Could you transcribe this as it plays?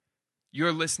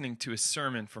You're listening to a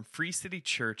sermon from Free City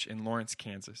Church in Lawrence,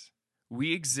 Kansas.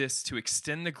 We exist to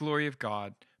extend the glory of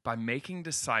God by making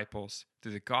disciples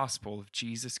through the gospel of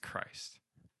Jesus Christ.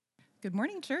 Good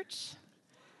morning, church.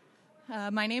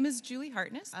 My name is Julie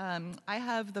Hartness. I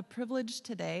have the privilege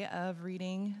today of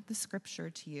reading the scripture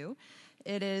to you.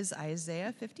 It is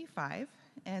Isaiah 55,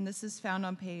 and this is found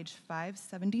on page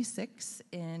 576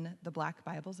 in the Black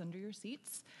Bibles under your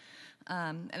seats.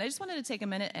 And I just wanted to take a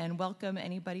minute and welcome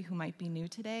anybody who might be new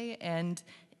today. And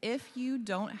if you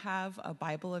don't have a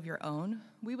Bible of your own,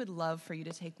 we would love for you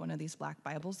to take one of these Black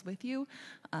Bibles with you.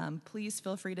 Please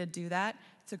feel free to do that.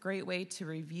 It's a great way to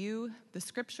review the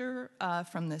scripture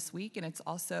from this week. And it's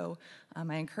also,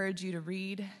 I encourage you to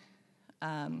read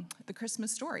the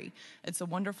Christmas story. It's a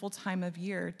wonderful time of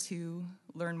year to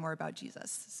learn more about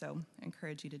Jesus. So I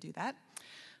encourage you to do that.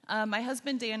 My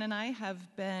husband Dan and I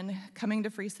have been coming to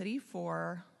Free City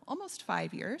for almost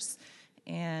 5 years,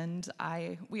 and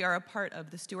we are a part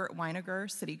of the Stuart Weiniger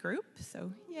City Group,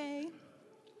 so yay.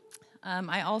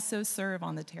 I also serve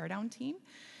on the Teardown team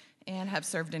and have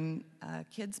served in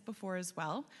kids before as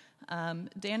well.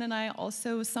 Dan and I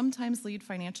also sometimes lead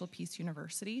Financial Peace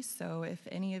University, so if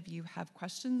any of you have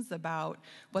questions about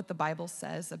what the Bible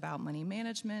says about money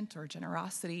management or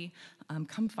generosity,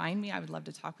 come find me. I would love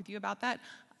to talk with you about that.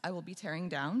 I will be tearing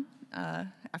down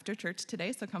after church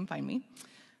today, so come find me.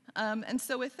 And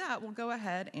so with that, we'll go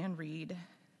ahead and read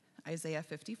Isaiah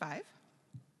 55.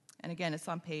 And again, it's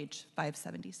on page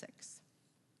 576.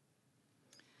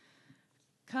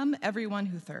 Come, everyone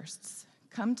who thirsts,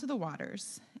 come to the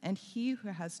waters, and he who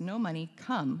has no money,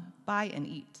 come, buy and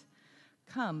eat.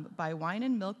 Come, buy wine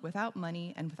and milk without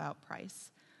money and without price.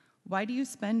 Why do you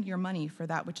spend your money for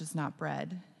that which is not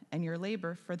bread, and your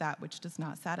labor for that which does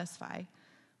not satisfy?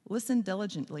 Listen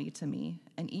diligently to me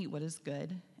and eat what is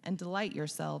good, and delight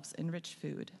yourselves in rich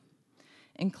food.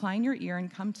 Incline your ear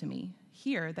and come to me.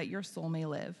 Hear that your soul may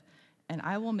live, and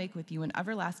I will make with you an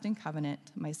everlasting covenant,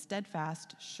 my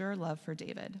steadfast, sure love for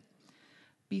David.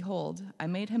 Behold, I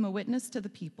made him a witness to the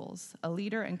peoples, a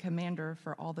leader and commander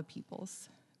for all the peoples.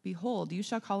 Behold, you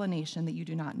shall call a nation that you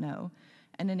do not know,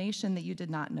 and a nation that you did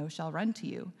not know shall run to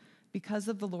you, because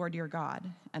of the Lord your God,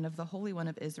 and of the Holy One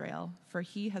of Israel, for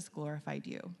he has glorified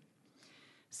you.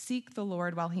 Seek the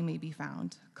Lord while he may be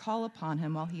found. Call upon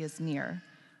him while he is near.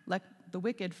 Let the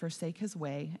wicked forsake his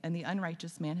way, and the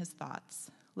unrighteous man his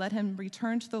thoughts. Let him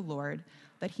return to the Lord,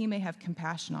 that he may have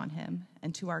compassion on him,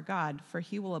 and to our God, for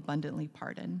he will abundantly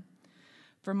pardon.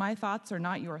 For my thoughts are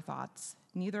not your thoughts,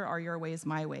 neither are your ways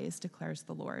my ways, declares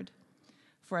the Lord.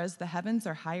 For as the heavens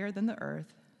are higher than the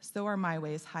earth, so are my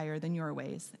ways higher than your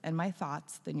ways, and my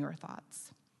thoughts than your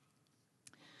thoughts.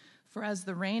 For as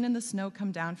the rain and the snow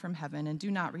come down from heaven and do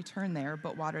not return there,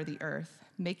 but water the earth,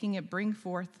 making it bring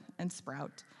forth and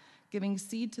sprout, giving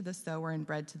seed to the sower and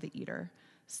bread to the eater,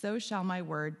 so shall my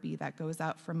word be that goes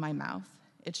out from my mouth.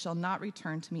 It shall not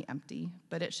return to me empty,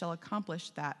 but it shall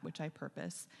accomplish that which I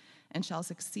purpose, and shall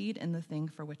succeed in the thing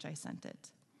for which I sent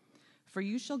it. For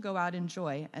you shall go out in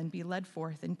joy and be led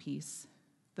forth in peace.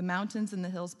 The mountains and the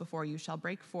hills before you shall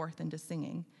break forth into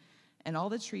singing, and all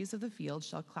the trees of the field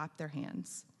shall clap their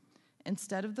hands.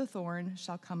 Instead of the thorn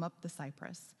shall come up the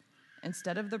cypress,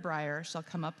 instead of the briar shall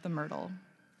come up the myrtle,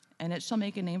 and it shall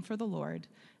make a name for the Lord,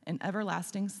 an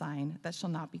everlasting sign that shall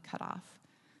not be cut off.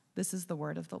 This is the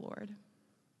word of the Lord.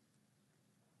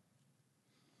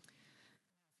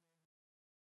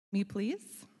 Me,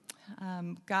 please.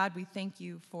 God, we thank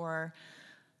you for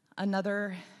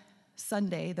another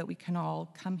Sunday that we can all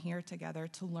come here together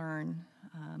to learn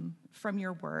from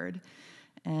your word.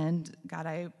 And God,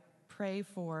 I pray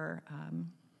for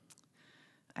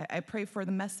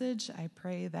the message. I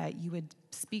pray that you would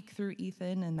speak through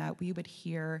Ethan and that we would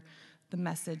hear the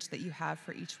message that you have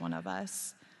for each one of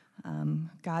us.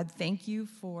 God, thank you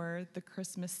for the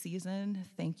Christmas season.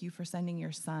 Thank you for sending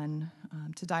your son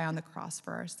to die on the cross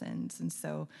for our sins. And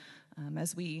so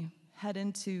as we head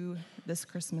into this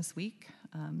Christmas week,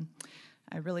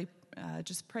 I really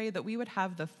just pray that we would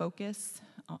have the focus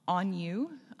on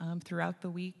you throughout the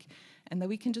week, and that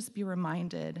we can just be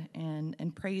reminded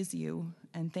and praise you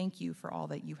and thank you for all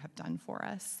that you have done for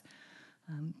us.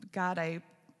 God, I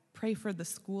pray for the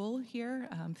school here.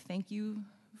 Thank you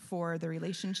for the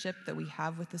relationship that we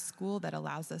have with the school that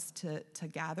allows us to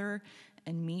gather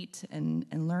and meet and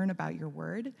learn about your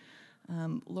word.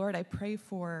 Lord, I pray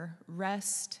for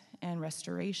rest and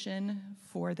restoration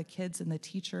for the kids and the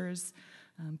teachers.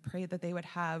 Pray that they would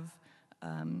have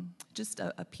just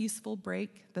a peaceful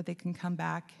break, that they can come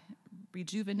back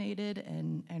rejuvenated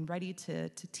and ready to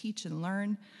teach and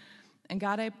learn. And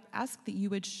God, I ask that you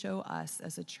would show us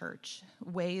as a church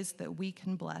ways that we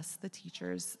can bless the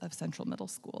teachers of Central Middle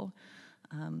School.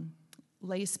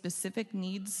 Lay specific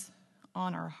needs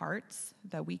on our hearts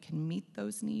that we can meet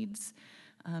those needs.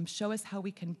 Show us how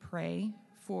we can pray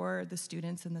for the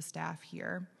students and the staff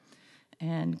here.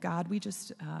 And God, we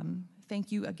just thank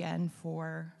you again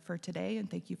for today, and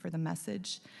thank you for the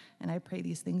message. And I pray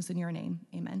these things in your name.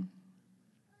 Amen.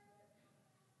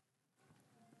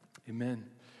 Amen.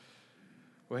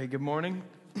 Well, hey, good morning.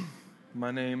 My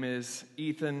name is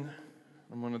Ethan.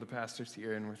 I'm one of the pastors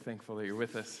here, and we're thankful that you're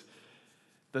with us.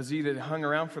 Those of you that hung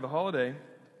around for the holiday,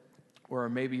 or are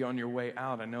maybe on your way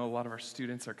out, I know a lot of our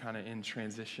students are kind of in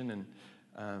transition,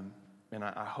 and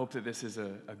I hope that this is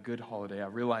a good holiday. I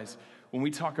realize when we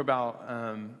talk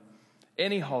about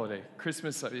any holiday,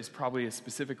 Christmas is probably a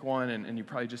specific one, and you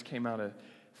probably just came out of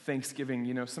Thanksgiving.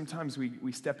 You know, sometimes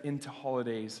we step into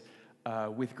holidays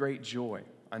with great joy.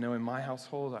 I know in my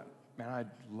household, I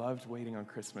loved waiting on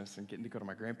Christmas and getting to go to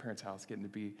my grandparents' house, getting to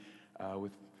be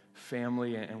with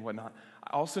family and whatnot.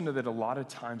 I also know that a lot of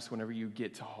times whenever you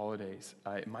get to holidays,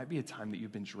 it might be a time that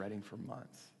you've been dreading for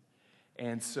months.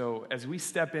 And so as we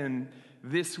step in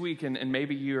this week, and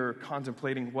maybe you're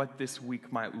contemplating what this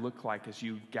week might look like as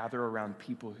you gather around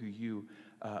people who you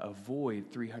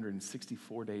avoid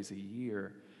 364 days a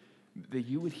year, that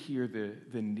you would hear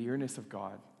the nearness of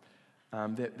God.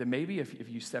 That maybe if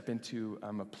you step into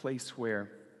a place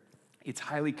where it's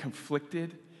highly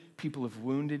conflicted, people have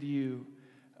wounded you,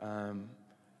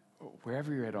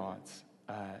 wherever you're at odds,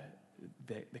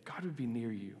 that God would be near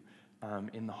you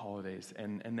in the holidays,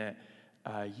 and that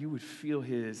you would feel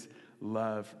his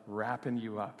love wrapping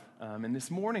you up. And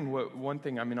this morning, one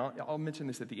thing, I'll mention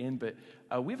this at the end,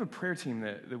 but we have a prayer team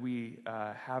that we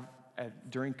have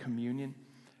during communion.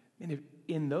 And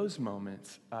in those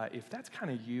moments, if that's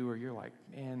kind of you, or you're like,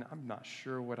 man, I'm not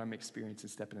sure what I'm experiencing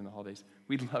stepping in the holidays,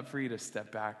 we'd love for you to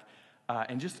step back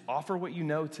and just offer what you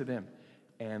know to them,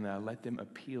 and let them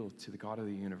appeal to the God of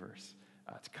the universe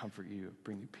to comfort you,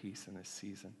 bring you peace in this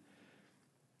season.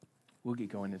 We'll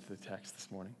get going into the text this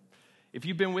morning. If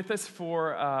you've been with us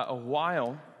for a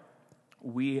while,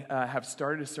 we have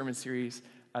started a sermon series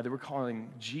that we're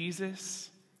calling Jesus,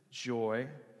 Joy,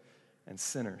 and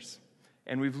Sinners.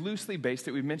 And we've loosely based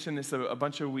it, we've mentioned this a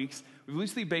bunch of weeks, we've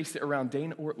loosely based it around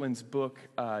Dane Ortland's book,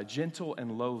 Gentle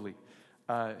and Lowly.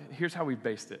 Here's how we've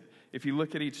based it. If you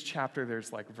look at each chapter,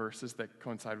 there's like verses that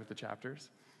coincide with the chapters.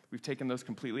 We've taken those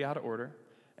completely out of order,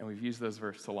 and we've used those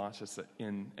verses to launch us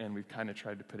in, and we've kind of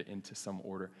tried to put it into some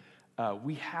order.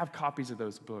 We have copies of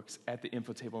those books at the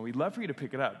info table, and we'd love for you to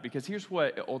pick it up, because here's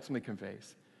what it ultimately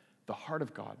conveys: the heart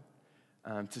of God.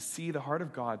 To see the heart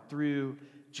of God through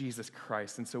Jesus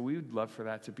Christ. And so we would love for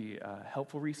that to be a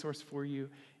helpful resource for you,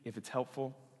 if it's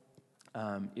helpful.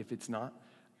 If it's not,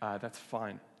 that's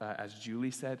fine. As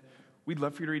Julie said, we'd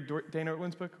love for you to read Dane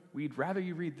Ortland's book. We'd rather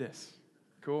you read this.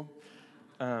 Cool?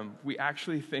 We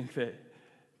actually think that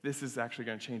this is actually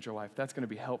going to change your life. That's going to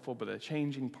be helpful, but the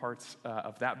changing parts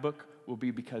of that book will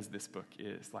be because this book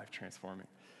is life transforming.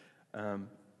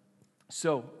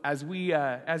 So as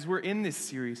we're in this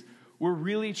series, we're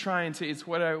really trying to, it's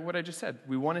what I just said.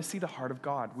 We want to see the heart of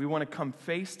God. We want to come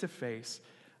face to face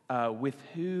with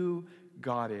who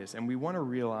God is. And we want to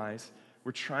realize,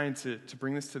 we're trying to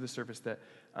bring this to the surface, that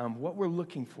what we're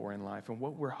looking for in life and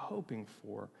what we're hoping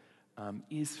for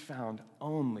is found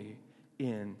only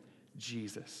in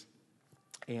Jesus.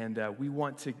 And we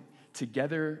want to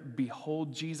together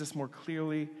behold Jesus more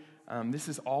clearly. This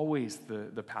is always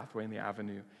the pathway and the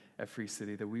avenue at Free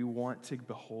City, that we want to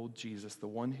behold Jesus, the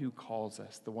one who calls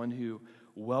us, the one who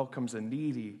welcomes a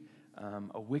needy,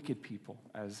 a wicked people,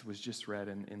 as was just read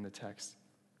in the text,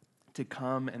 to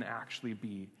come and actually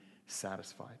be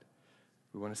satisfied.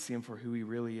 We want to see him for who he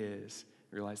really is,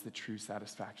 realize that true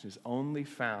satisfaction is only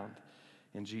found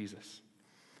in Jesus.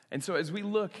 And so as we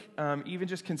look, even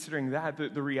just considering that,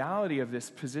 the reality of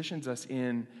this positions us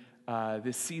in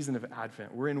this season of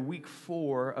Advent. We're in week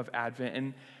 4 of Advent,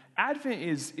 and Advent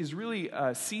is really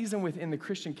a season within the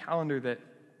Christian calendar that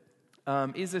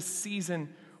is a season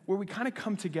where we kind of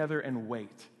come together and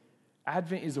wait.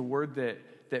 Advent is a word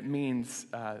that means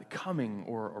coming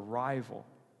or arrival.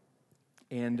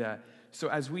 And so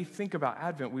as we think about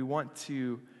Advent, we want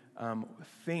to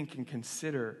think and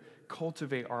consider,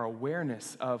 cultivate our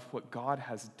awareness of what God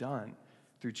has done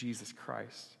through Jesus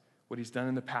Christ. What he's done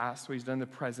in the past, what he's done in the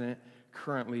present,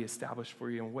 currently established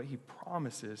for you, and what he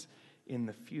promises in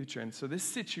the future. And so this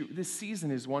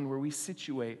season is one where we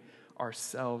situate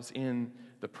ourselves in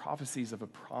the prophecies of a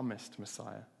promised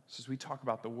Messiah. So as we talk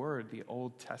about the Word, the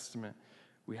Old Testament,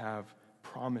 we have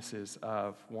promises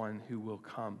of one who will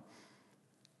come.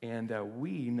 And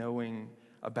we, knowing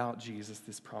about Jesus,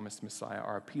 this promised Messiah,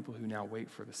 are a people who now wait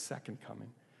for the second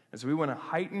coming. And so we want to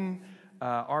heighten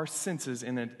our senses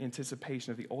in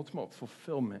anticipation of the ultimate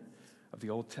fulfillment of the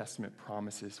Old Testament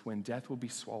promises, when death will be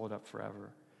swallowed up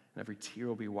forever and every tear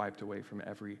will be wiped away from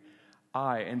every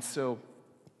eye. And so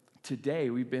today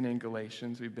we've been in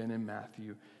Galatians, we've been in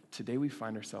Matthew. Today we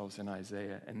find ourselves in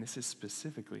Isaiah, and this is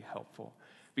specifically helpful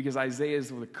because Isaiah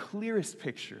is one of the clearest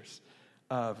pictures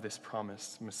of this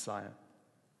promised Messiah.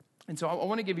 And so I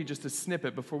want to give you just a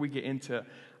snippet before we get into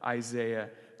Isaiah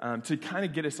to kind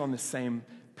of get us on the same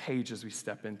page as we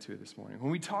step into it this morning.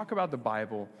 When we talk about the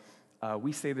Bible,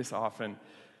 we say this often.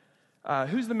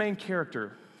 Who's the main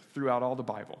character throughout all the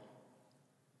Bible?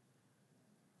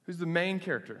 Who's the main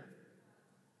character?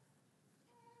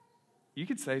 You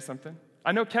could say something.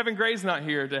 I know Kevin Gray's not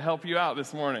here to help you out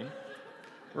this morning,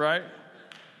 right?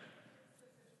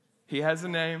 He has a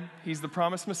name. He's the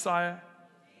promised Messiah.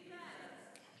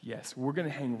 Yes, we're going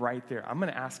to hang right there. I'm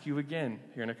going to ask you again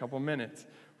here in a couple of minutes.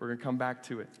 We're going to come back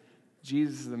to it.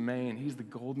 Jesus is the main. He's the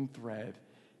golden thread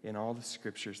in all the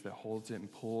scriptures that holds it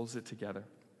and pulls it together.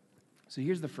 So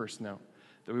here's the first note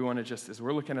that we want to just, as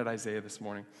we're looking at Isaiah this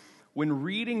morning. When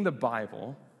reading the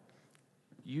Bible,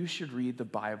 you should read the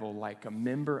Bible like a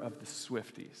member of the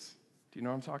Swifties. Do you know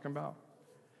what I'm talking about?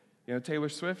 You know Taylor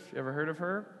Swift? You ever heard of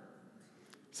her?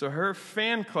 So her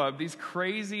fan club, these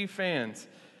crazy fans,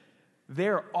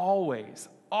 they're always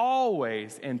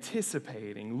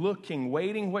anticipating, looking,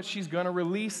 waiting what she's going to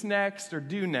release next or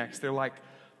do next. They're like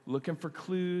looking for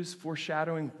clues,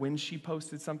 foreshadowing when she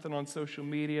posted something on social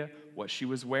media, what she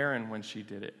was wearing when she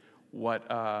did it, what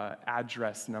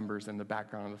address numbers in the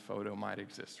background of the photo might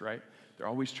exist, right? They're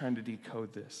always trying to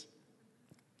decode this.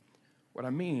 What I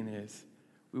mean is,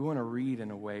 we want to read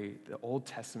in a way the Old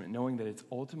Testament, knowing that it's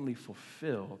ultimately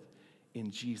fulfilled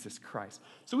in Jesus Christ.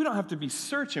 So we don't have to be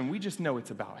searching, we just know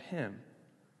it's about him.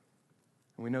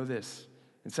 And we know this.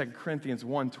 In 2 Corinthians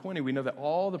 1:20, we know that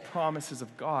all the promises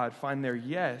of God find their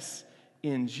yes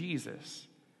in Jesus.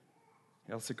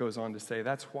 It also goes on to say,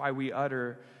 that's why we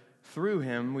utter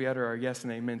our yes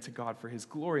and amen to God for his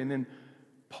glory. And then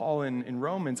Paul in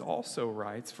Romans also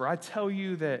writes, for I tell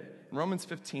you that, in Romans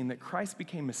 15, that Christ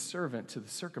became a servant to the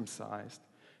circumcised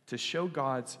to show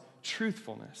God's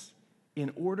truthfulness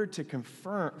in order to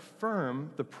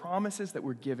confirm the promises that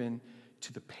were given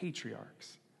to the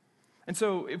patriarchs. And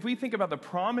so if we think about the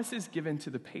promises given to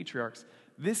the patriarchs,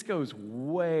 this goes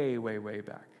way, way, way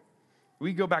back.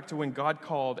 We go back to when God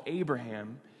called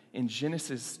Abraham in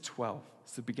Genesis 12.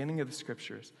 It's the beginning of the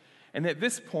scriptures. And at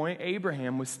this point,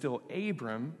 Abraham was still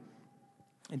Abram,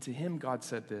 and to him God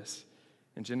said this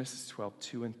in Genesis 12,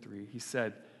 2 and 3. He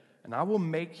said, and I will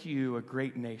make you a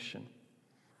great nation.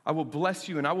 I will bless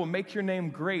you, and I will make your name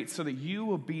great so that you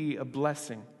will be a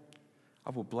blessing.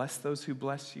 I will bless those who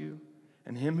bless you,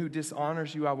 and him who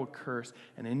dishonors you I will curse.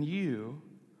 And in you,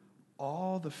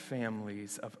 all the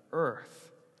families of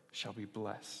earth shall be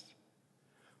blessed.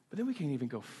 But then we can even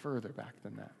go further back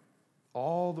than that,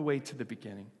 all the way to the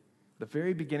beginning. The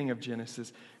very beginning of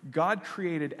Genesis, God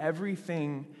created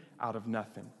everything out of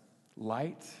nothing.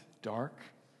 Light, dark,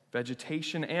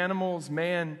 vegetation, animals,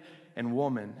 man, and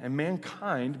woman. And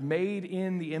mankind, made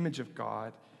in the image of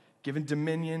God, given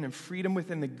dominion and freedom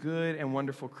within the good and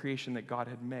wonderful creation that God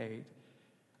had made.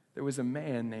 There was a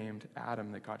man named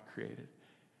Adam that God created.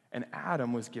 And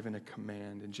Adam was given a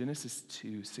command. In Genesis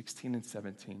 2, 16 and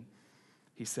 17,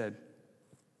 he said,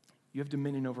 you have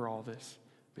dominion over all this.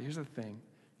 But here's the thing.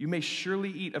 You may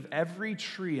surely eat of every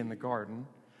tree in the garden,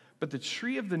 but the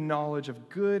tree of the knowledge of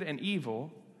good and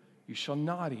evil you shall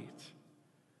not eat.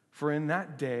 For in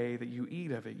that day that you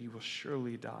eat of it, you will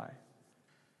surely die.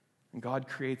 And God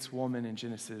creates woman in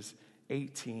Genesis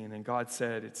 18, and God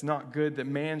said, it's not good that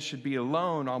man should be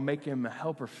alone. I'll make him a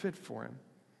helper fit for him.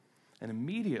 And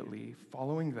immediately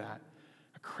following that,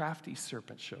 a crafty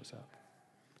serpent shows up.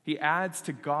 He adds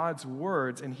to God's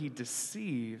words, and he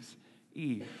deceives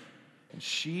Eve. And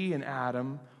she and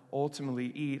Adam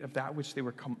ultimately eat of that which they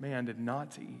were commanded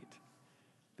not to eat.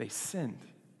 They sinned.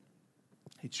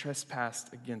 They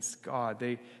trespassed against God.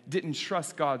 They didn't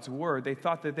trust God's word. They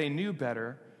thought that they knew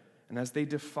better. And as they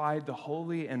defied the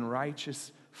holy and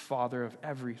righteous Father of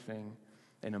everything,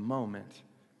 in a moment,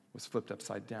 was flipped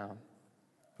upside down.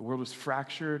 The world was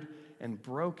fractured and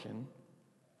broken,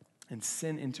 and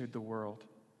sin entered the world.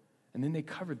 And then they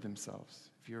covered themselves,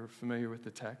 if you're familiar with the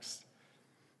text.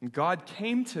 And God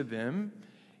came to them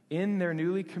in their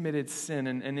newly committed sin,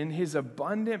 and in his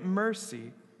abundant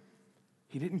mercy,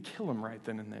 he didn't kill them right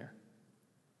then and there.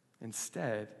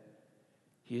 Instead,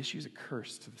 he issues a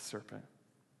curse to the serpent.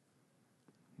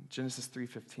 In Genesis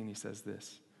 3:15, he says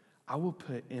this, I will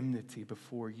put enmity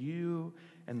before you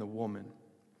and the woman,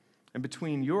 and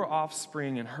between your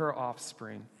offspring and her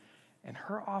offspring.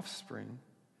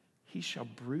 He shall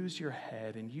bruise your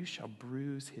head, and you shall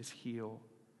bruise his heel."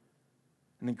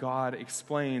 And then God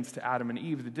explains to Adam and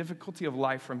Eve the difficulty of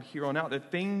life from here on out,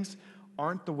 that things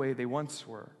aren't the way they once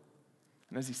were.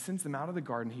 And as he sends them out of the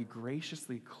garden, he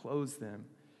graciously clothes them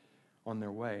on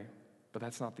their way. But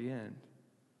that's not the end.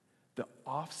 The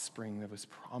offspring that was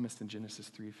promised in Genesis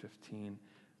 3:15,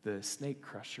 the snake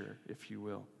crusher, if you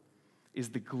will, is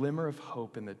the glimmer of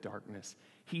hope in the darkness.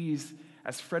 He's,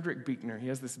 as Frederick Buechner, he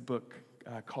has this book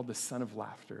called The Son of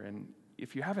Laughter. And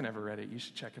if you haven't ever read it, you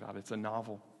should check it out. It's a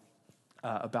novel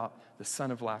about the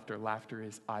son of laughter. Laughter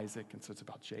is Isaac, and so it's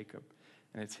about Jacob.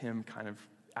 And it's him kind of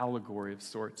allegory of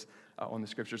sorts on the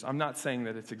scriptures. I'm not saying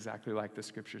that it's exactly like the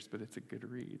scriptures, but it's a good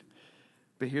read.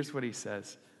 But here's what he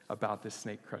says about this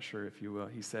snake crusher, if you will.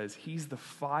 He says, "He's the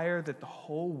fire that the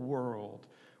whole world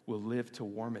will live to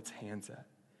warm its hands at.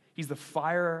 He's the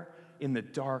fire in the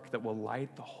dark that will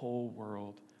light the whole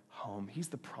world home." He's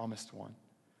the promised one.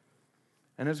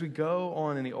 And as we go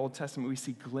on in the Old Testament, we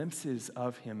see glimpses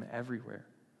of him everywhere.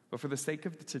 But for the sake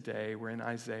of today, we're in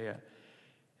Isaiah.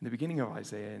 In the beginning of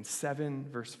Isaiah, in 7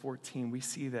 verse 14, we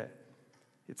see that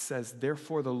it says,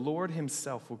 "Therefore the Lord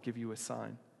himself will give you a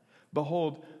sign.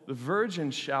 Behold, the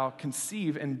virgin shall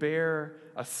conceive and bear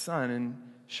a son,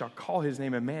 and shall call his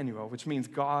name Emmanuel," which means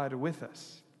God with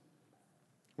us.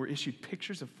 We're issued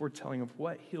pictures of foretelling of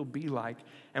what he'll be like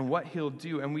and what he'll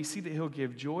do. And we see that he'll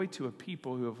give joy to a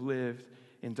people who have lived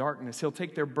in darkness. He'll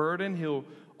take their burden. He'll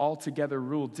altogether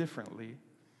rule differently.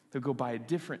 He'll go by a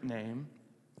different name.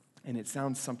 And it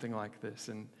sounds something like this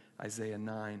in Isaiah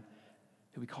 9.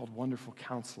 He'll be called Wonderful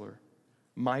Counselor,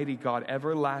 Mighty God,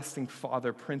 Everlasting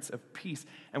Father, Prince of Peace.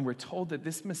 And we're told that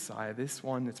this Messiah, this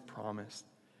one that's promised,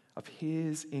 of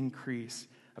his increase,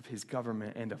 of his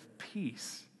government, and of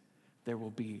peace, there will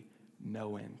be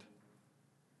no end.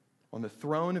 On the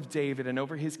throne of David and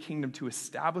over his kingdom, to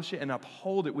establish it and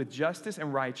uphold it with justice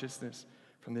and righteousness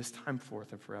from this time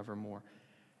forth and forevermore.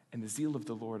 And the zeal of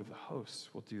the Lord of the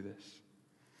hosts will do this.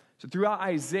 So throughout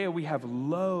Isaiah, we have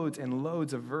loads and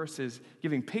loads of verses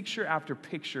giving picture after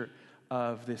picture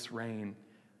of this reign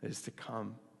that is to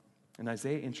come. And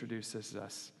Isaiah introduces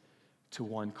us to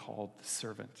one called the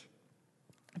servant.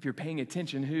 If you're paying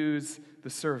attention, who's the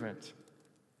servant?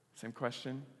 Same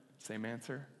question, same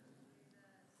answer.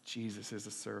 Jesus is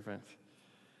a servant.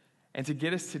 And to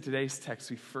get us to today's text,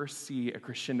 we first see a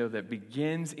crescendo that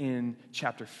begins in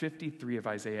chapter 53 of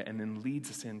Isaiah and then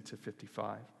leads us into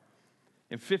 55.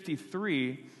 In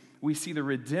 53, we see the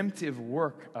redemptive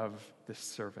work of this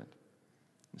servant.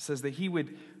 It says that he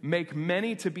would make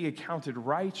many to be accounted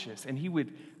righteous, and he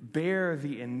would bear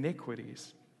the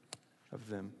iniquities of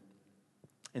them.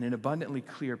 And an abundantly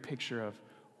clear picture of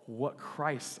what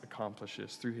Christ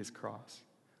accomplishes through his cross.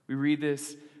 We read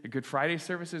this at Good Friday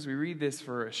services. We read this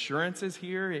for assurances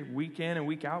here week in and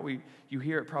week out. You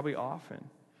hear it probably often.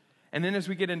 And then as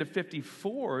we get into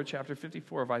 54, chapter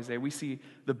 54 of Isaiah, we see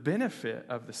the benefit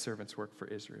of the servant's work for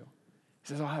Israel. He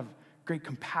says, "I'll have great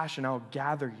compassion. I'll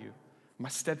gather you. My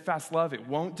steadfast love, it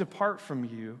won't depart from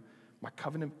you. My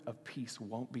covenant of peace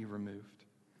won't be removed."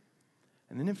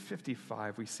 And then in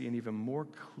 55, we see, and even more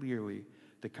clearly,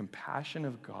 the compassion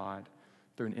of God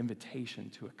through an invitation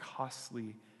to a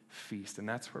costly feast. And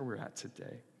that's where we're at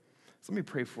today. So let me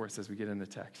pray for us as we get in the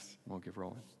text, and we'll get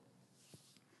rolling.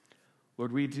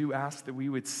 Lord, we do ask that we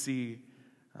would see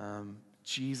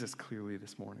Jesus clearly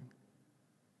this morning,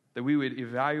 that we would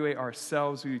evaluate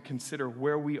ourselves, we would consider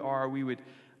where we are, we would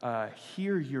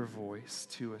hear your voice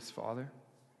to us, Father.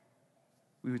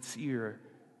 We would see your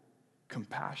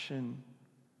compassion,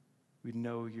 we'd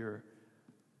know your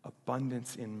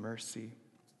abundance in mercy.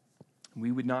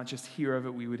 We would not just hear of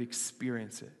it, we would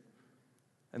experience it.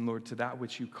 And Lord, to that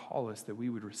which you call us, that we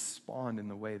would respond in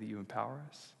the way that you empower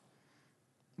us.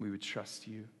 We would trust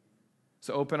you.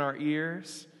 So open our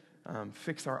ears,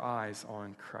 fix our eyes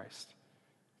on Christ.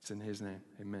 It's in his name,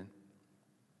 amen.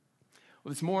 Well,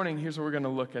 this morning, here's where we're going to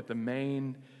look at the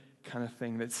main kind of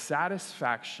thing, that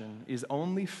satisfaction is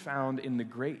only found in the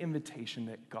great invitation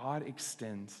that God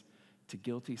extends to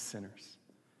guilty sinners.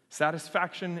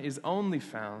 Satisfaction is only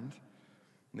found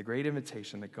in the great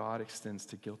invitation that God extends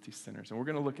to guilty sinners. And we're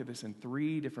going to look at this in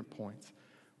 3 different points.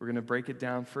 We're going to break it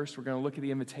down. First, we're going to look at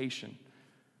the invitation.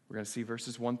 We're going to see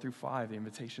verses 1 through 5, the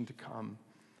invitation to come.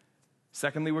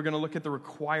 Secondly, we're going to look at the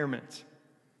requirement.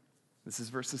 This is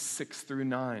verses 6 through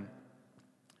 9.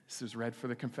 This was read for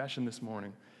the confession this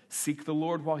morning. Seek the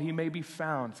Lord while he may be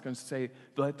found. It's going to say,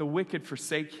 let the wicked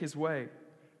forsake his way.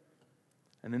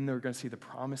 And then we're going to see the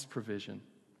promised provision.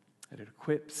 that it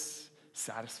equips,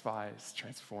 satisfies,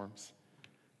 transforms.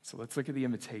 So let's look at the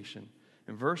invitation.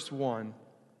 In verse 1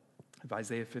 of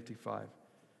Isaiah 55,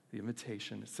 the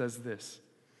invitation, it says this: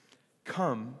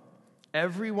 "Come,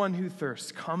 everyone who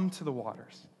thirsts, come to the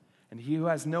waters. And he who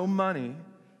has no money,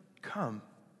 come.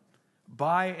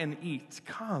 Buy and eat.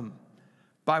 Come.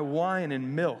 Buy wine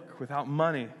and milk without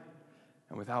money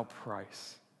and without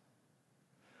price."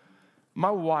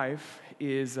 My wife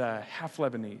is half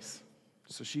Lebanese.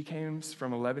 So she comes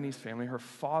from a Lebanese family. Her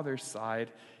father's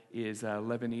side is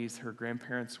Lebanese. Her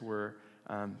grandparents were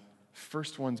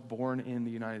first ones born in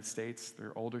the United States.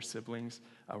 Their older siblings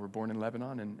were born in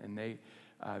Lebanon, and they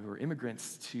were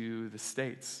immigrants to the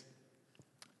States.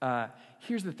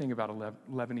 Here's the thing about a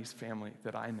Lebanese family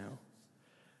that I know.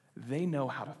 They know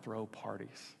how to throw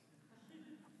parties.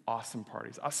 Awesome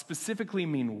parties. I specifically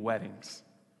mean weddings.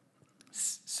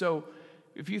 So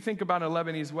if you think about a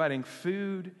Lebanese wedding,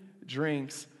 food,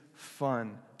 drinks,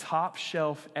 fun, top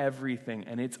shelf everything,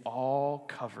 and it's all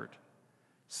covered.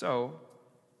 So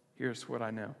here's what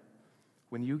I know.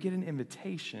 When you get an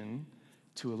invitation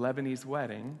to a Lebanese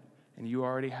wedding and you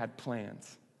already had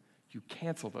plans, you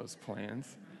cancel those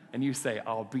plans and you say,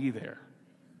 "I'll be there."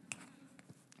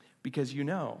 Because you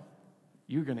know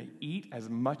you're going to eat as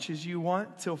much as you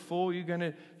want till full. You're going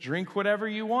to drink whatever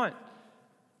you want.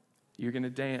 You're going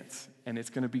to dance, and it's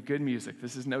going to be good music.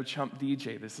 This is no chump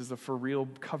DJ. This is a for-real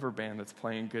cover band that's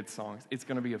playing good songs. It's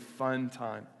going to be a fun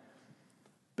time.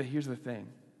 But here's the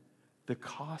thing. The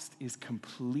cost is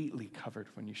completely covered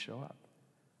when you show up,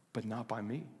 but not by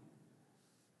me.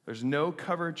 There's no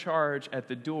cover charge at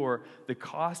the door. The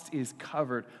cost is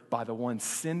covered by the one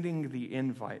sending the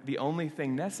invite. The only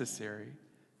thing necessary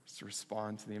is to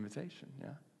respond to the invitation,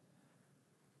 yeah?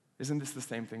 Isn't this the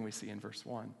same thing we see in verse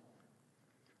 1?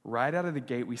 Right out of the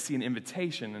gate, we see an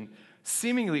invitation, and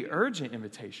seemingly urgent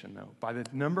invitation, though, by the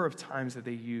number of times that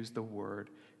they use the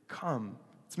word come.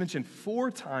 It's mentioned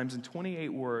 4 times in 28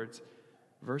 words.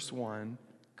 Verse 1,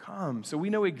 come. So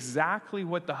we know exactly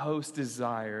what the host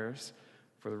desires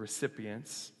for the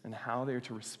recipients and how they're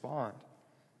to respond.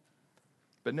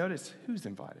 But notice who's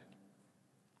invited.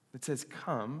 It says,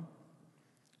 come,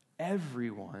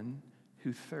 everyone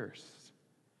who thirsts.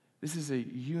 This is a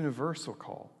universal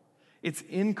call. It's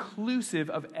inclusive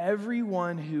of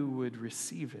everyone who would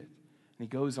receive it. And he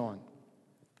goes on,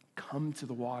 come to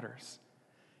the waters.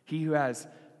 He who has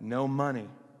no money.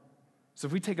 So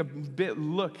if we take a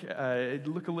look a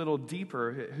little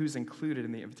deeper who's included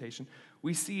in the invitation,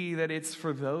 we see that it's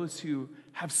for those who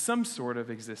have some sort of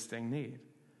existing need.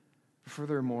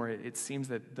 Furthermore, it seems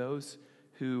that those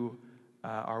who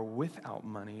are without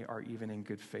money are even in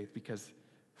good faith, because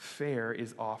fare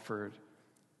is offered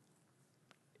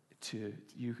to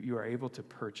you. You are able to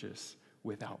purchase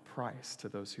without price to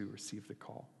those who receive the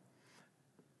call.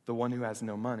 The one who has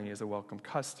no money is a welcome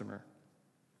customer.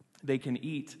 They can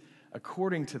eat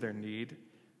according to their need.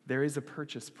 There is a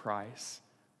purchase price,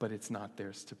 but it's not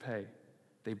theirs to pay.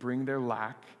 They bring their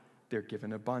lack, they're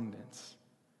given abundance.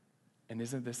 And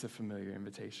isn't this a familiar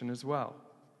invitation as well?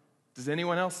 Does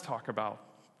anyone else talk about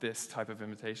this type of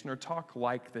invitation or talk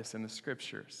like this in the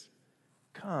scriptures?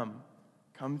 Come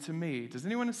to me. Does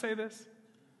anyone say this?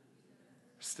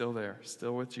 Still there,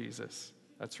 still with Jesus.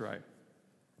 That's right.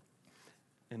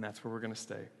 And that's where we're going to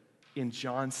stay. In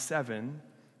John 7,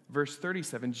 verse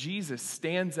 37, Jesus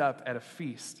stands up at a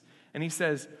feast, and he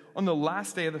says, on the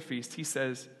last day of the feast, he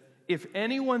says, if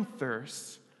anyone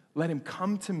thirsts, let him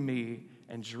come to me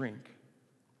and drink.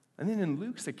 And then in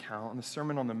Luke's account, in the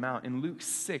Sermon on the Mount, in Luke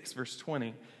 6, verse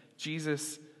 20,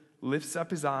 Jesus lifts up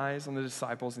his eyes on the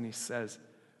disciples and he says,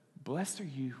 blessed are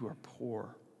you who are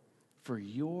poor, for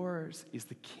yours is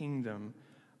the kingdom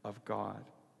of God.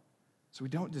 So we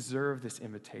don't deserve this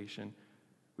invitation.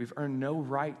 We've earned no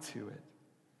right to it.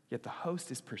 Yet the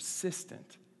host is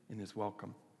persistent in his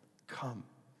welcome. Come.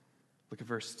 Look at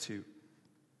verse 2.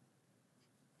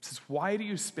 It says, why do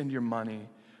you spend your money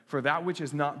for that which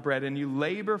is not bread, and you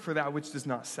labor for that which does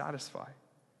not satisfy?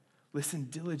 Listen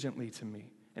diligently to me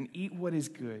and eat what is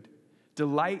good.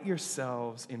 Delight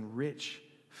yourselves in rich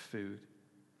food.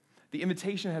 The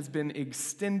invitation has been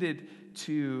extended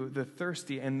to the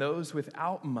thirsty and those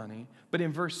without money, but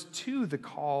in verse 2, the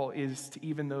call is to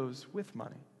even those with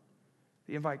money.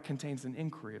 The invite contains an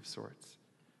inquiry of sorts.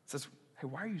 It says, hey,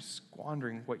 why are you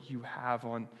squandering what you have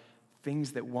on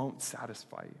things that won't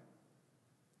satisfy you?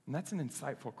 And that's an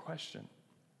insightful question.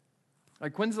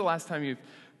 Like, when's the last time you've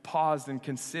paused and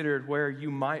considered where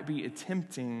you might be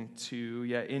attempting to,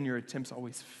 yet in your attempts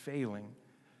always failing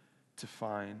to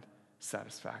find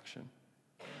satisfaction?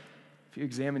 If you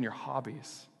examine your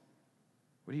hobbies,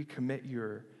 what do you commit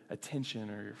your attention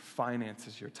or your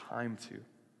finances, your time to.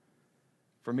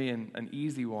 For me, an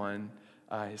easy one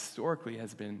historically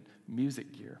has been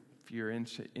music gear. If you're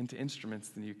into instruments,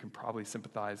 then you can probably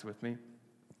sympathize with me.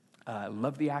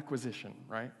 Love the acquisition,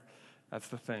 right? That's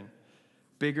the thing.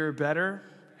 Bigger, better,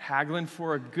 haggling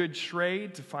for a good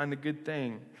trade to find the good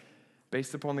thing.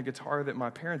 Based upon the guitar that my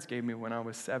parents gave me when I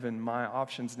was 7, my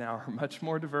options now are much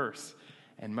more diverse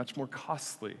and much more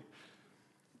costly.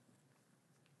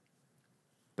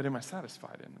 But am I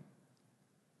satisfied in them?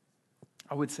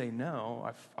 I would say no.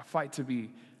 I fight to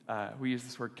be, we use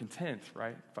this word content,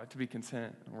 right? Fight to be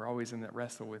content. And we're always in that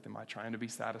wrestle with, am I trying to be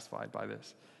satisfied by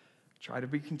this? Try to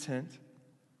be content,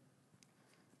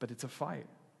 but it's a fight.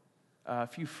 A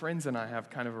few friends and I have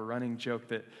kind of a running joke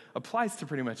that applies to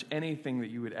pretty much anything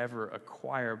that you would ever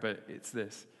acquire, but it's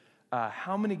this.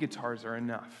 How many guitars are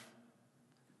enough?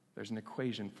 There's an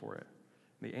equation for it.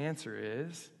 The answer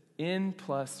is N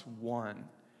plus 1.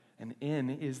 And N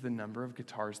is the number of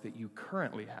guitars that you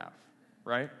currently have,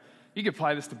 right? You can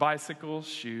apply this to bicycles,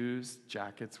 shoes,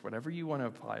 jackets, whatever you want to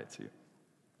apply it to.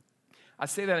 I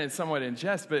say that in somewhat in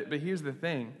jest, but here's the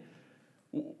thing.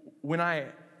 When I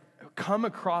come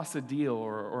across a deal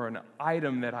or an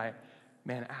item that I,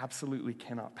 absolutely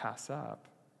cannot pass up,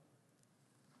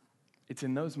 it's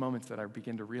in those moments that I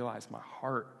begin to realize my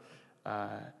heart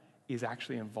is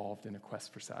actually involved in a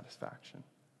quest for satisfaction.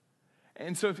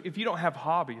 And so if you don't have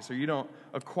hobbies or you don't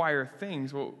acquire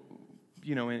things, well,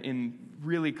 in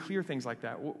really clear things like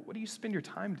that, what do you spend your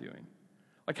time doing?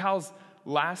 Like, how's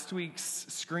last week's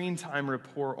screen time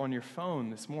report on your phone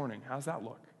this morning? How's that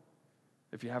look?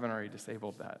 If you haven't already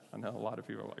disabled that. I know a lot of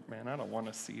people are like, man, I don't want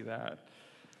to see that.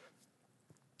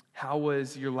 How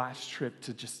was your last trip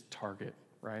to just Target,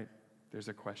 right? There's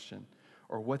a question.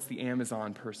 Or what's the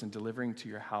Amazon person delivering to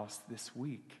your house this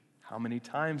week? How many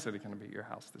times are they going to be at your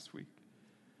house this week?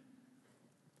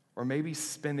 Or maybe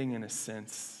spending, in a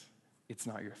sense, it's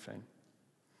not your thing.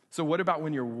 So what about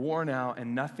when you're worn out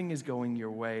and nothing is going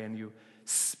your way and you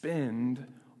spend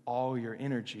all your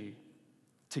energy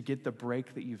to get the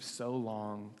break that you've so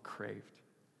long craved?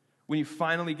 When you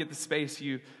finally get the space,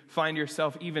 you find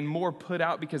yourself even more put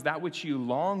out because that which you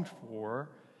longed for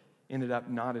ended up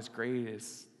not as great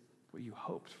as what you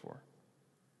hoped for.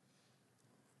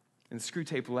 In the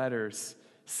Screwtape Letters,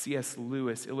 C.S.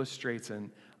 Lewis illustrates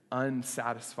an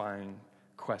unsatisfying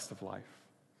quest of life.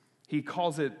 He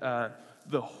calls it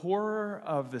the horror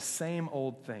of the same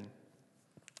old thing.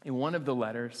 In one of the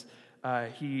letters,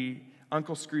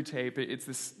 Uncle Screwtape, it's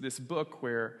this book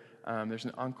where there's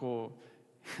an uncle,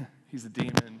 he's a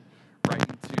demon,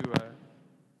 writing to,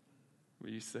 will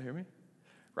you still hear me?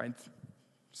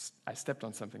 I stepped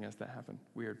on something as that happened.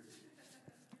 Weird.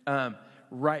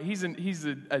 He's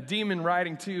a demon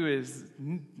writing to his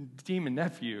demon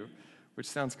nephew, which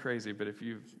sounds crazy, but if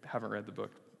you haven't read the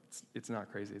book, it's not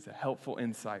crazy. It's a helpful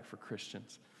insight for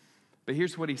Christians. But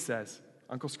here's what he says.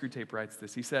 Uncle Screwtape writes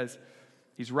this. He says,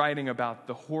 he's writing about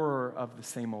the horror of the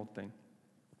same old thing.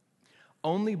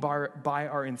 Only by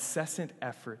our incessant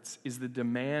efforts is the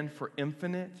demand for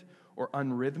infinite or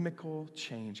unrhythmical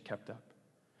change kept up.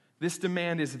 This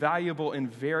demand is valuable in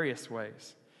various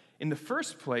ways. In the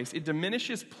first place, it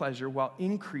diminishes pleasure while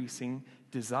increasing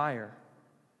desire.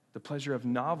 The pleasure of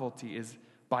novelty is,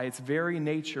 by its very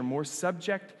nature, more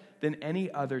subject than any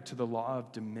other to the law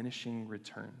of diminishing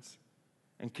returns.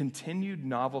 And continued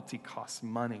novelty costs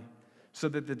money, so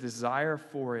that the desire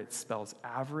for it spells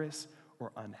avarice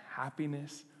or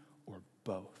unhappiness or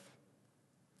both.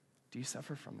 Do you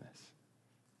suffer from this?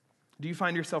 Do you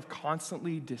find yourself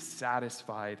constantly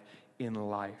dissatisfied in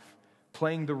life,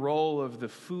 playing the role of the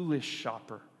foolish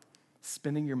shopper,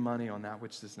 spending your money on that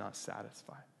which does not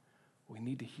satisfy? We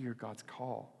need to hear God's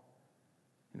call.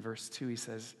 In verse 2, he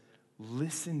says,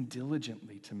 listen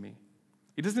diligently to me.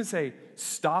 He doesn't say,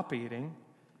 stop eating.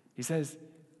 He says,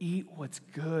 eat what's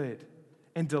good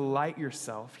and delight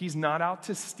yourself. He's not out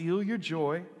to steal your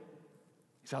joy.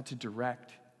 He's out to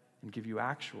direct and give you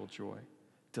actual joy.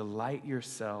 Delight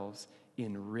yourselves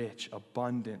in rich,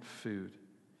 abundant food.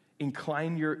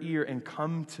 Incline your ear and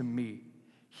come to me.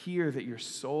 Hear that your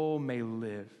soul may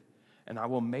live, and I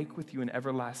will make with you an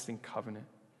everlasting covenant,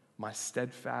 my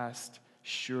steadfast,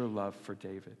 sure love for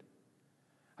David.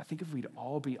 I think if we'd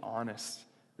all be honest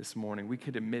this morning, we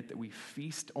could admit that we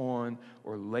feast on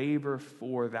or labor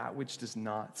for that which does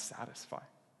not satisfy.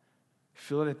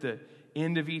 Feel it at the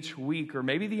end of each week, or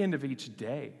maybe the end of each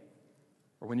day,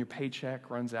 or when your paycheck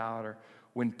runs out, or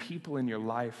when people in your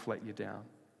life let you down.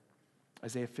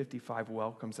 Isaiah 55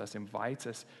 welcomes us, invites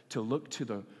us to look to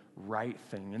the right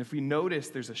thing. And if we notice,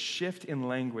 there's a shift in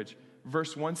language.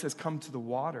 Verse 1 says, come to the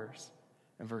waters.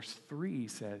 And verse 3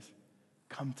 says,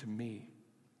 come to me.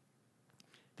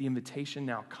 The invitation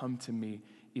now, come to me,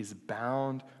 is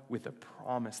bound with a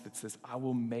promise that says, I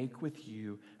will make with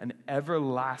you an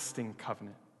everlasting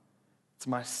covenant. It's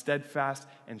my steadfast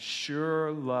and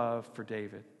sure love for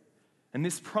David. And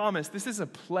this promise, this is a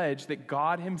pledge that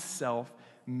God himself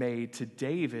made to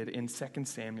David in 2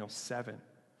 Samuel 7.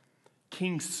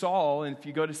 King Saul, and if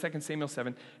you go to 2 Samuel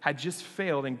 7, had just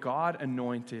failed, and God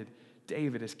anointed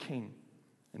David as king.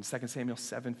 In 2 Samuel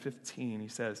 7:15, he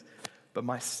says, but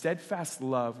my steadfast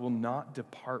love will not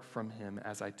depart from him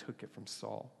as I took it from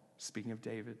Saul, speaking of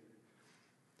David,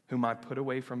 whom I put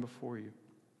away from before you.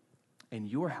 And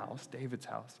your house, David's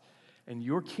house, and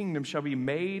your kingdom shall be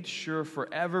made sure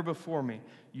forever before me.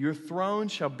 Your throne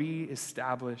shall be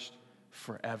established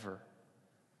forever.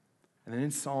 And then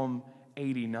in Psalm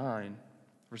 89,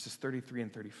 verses 33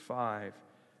 and 35,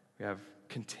 we have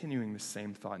continuing the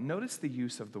same thought. Notice the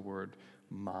use of the word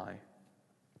my. It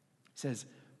says,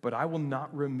 but I will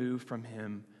not remove from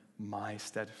him my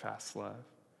steadfast love,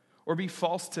 or be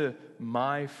false to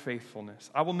my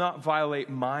faithfulness. I will not violate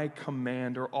my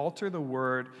command or alter the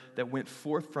word that went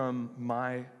forth from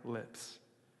my lips.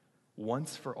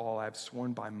 Once for all, I have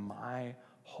sworn by my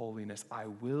holiness, I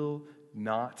will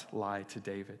not lie to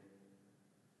David.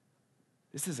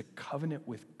 This is a covenant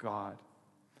with God,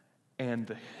 and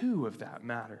the who of that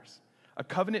matters. A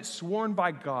covenant sworn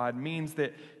by God means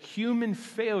that human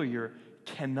failure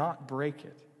cannot break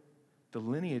it. The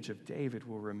lineage of David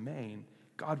will remain.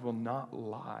 God will not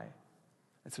lie.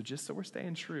 And so just so we're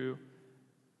staying true,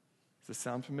 does this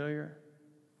sound familiar?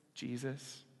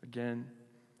 Jesus, again,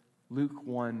 Luke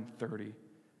 1:30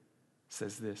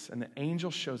 says this, and the angel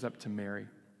shows up to Mary,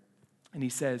 and he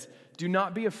says, do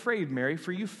not be afraid, Mary,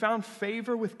 for you found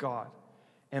favor with God,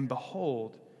 and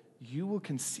behold, you will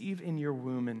conceive in your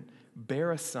womb and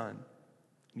bear a son,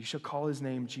 and you shall call his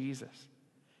name Jesus.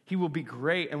 He will be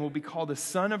great and will be called the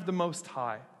Son of the Most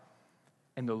High.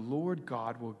 And the Lord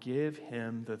God will give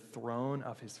him the throne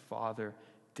of his father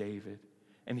David.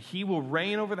 And he will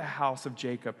reign over the house of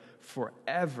Jacob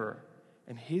forever.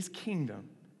 And his kingdom,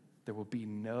 there will be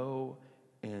no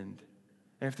end.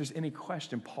 And if there's any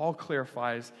question, Paul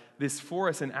clarifies this for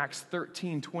us in Acts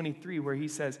 13:23, where he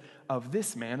says, of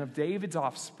this man, of David's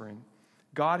offspring,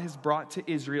 God has brought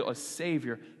to Israel a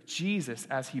Savior, Jesus,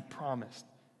 as he promised.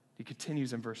 He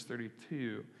continues in verse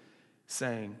 32,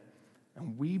 saying,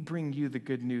 and we bring you the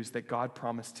good news that God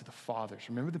promised to the fathers.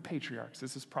 Remember the patriarchs.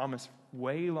 This was promised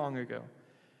way long ago.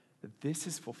 That this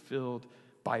is fulfilled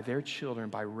by their children,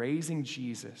 by raising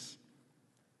Jesus,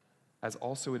 as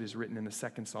also it is written in the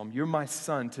second psalm, you're my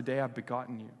son, today I've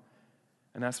begotten you.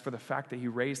 And as for the fact that he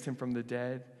raised him from the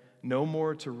dead, no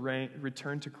more to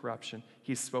return to corruption,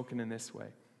 he's spoken in this way,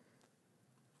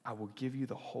 I will give you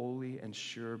the holy and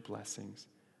sure blessings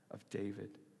of David.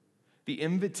 The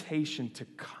invitation to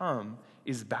come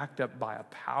is backed up by a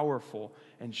powerful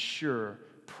and sure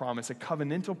promise, a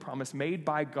covenantal promise made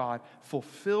by God,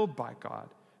 fulfilled by God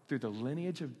through the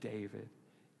lineage of David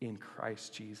in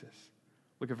Christ Jesus.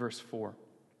 Look at verse 4.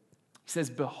 He says,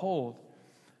 behold,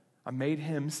 I made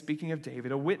him, speaking of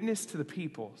David, a witness to the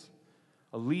peoples,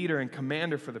 a leader and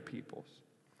commander for the peoples.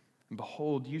 And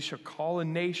behold, you shall call a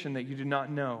nation that you do not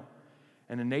know,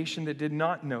 and a nation that did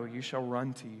not know you shall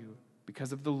run to you,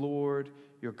 because of the Lord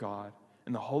your God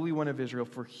and the Holy One of Israel,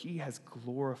 for he has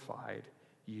glorified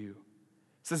you.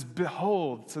 It says,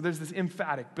 behold. So there's this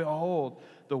emphatic, behold,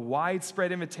 the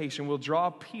widespread invitation will draw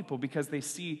people because they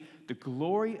see the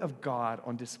glory of God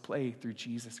on display through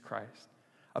Jesus Christ.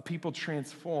 A people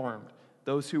transformed,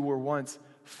 those who were once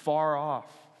far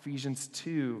off. Ephesians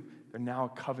 2, they're now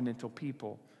a covenantal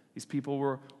people. These people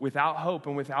were without hope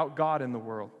and without God in the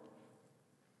world.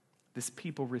 This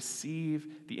people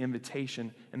receive the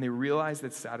invitation, and they realize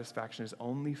that satisfaction is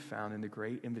only found in the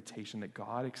great invitation that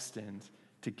God extends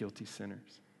to guilty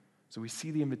sinners. So we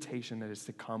see the invitation that is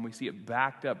to come. We see it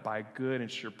backed up by a good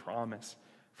and sure promise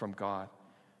from God.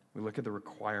 We look at the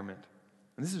requirement.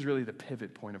 And this is really the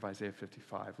pivot point of Isaiah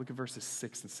 55. Look at verses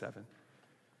 6 and 7. It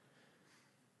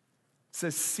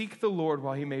says, seek the Lord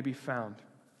while he may be found.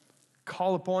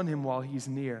 Call upon him while he's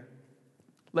near.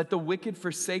 Let the wicked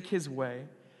forsake his way,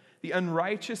 the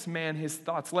unrighteous man his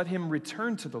thoughts. Let him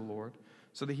return to the Lord,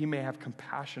 so that he may have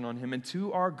compassion on him, and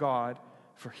to our God,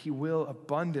 for he will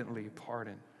abundantly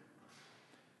pardon.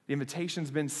 The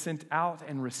invitation's been sent out,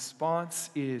 and response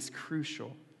is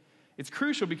crucial. It's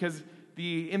crucial because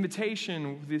the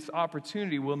invitation, this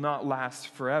opportunity, will not last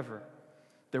forever.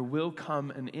 There will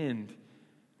come an end.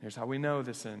 Here's how we know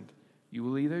this end. You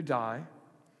will either die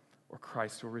or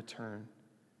Christ will return.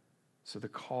 So the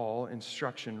call,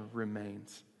 instruction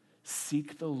remains.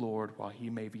 Seek the Lord while he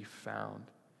may be found.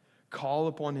 Call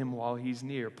upon him while he's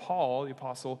near. Paul, the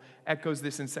apostle, echoes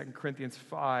this in 2 Corinthians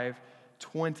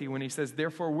 5:20 when he says,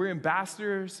 therefore, we're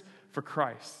ambassadors for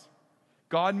Christ,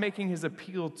 God making his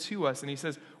appeal to us. And he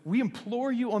says, we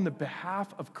implore you on the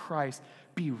behalf of Christ,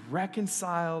 be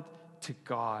reconciled to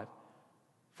God.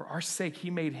 For our sake,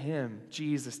 he made him,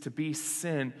 Jesus, to be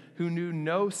sin, who knew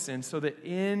no sin, so that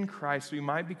in Christ we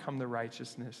might become the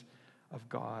righteousness of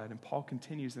God. And Paul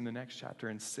continues in the next chapter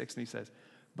in 6, and he says,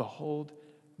 behold,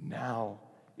 now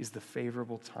is the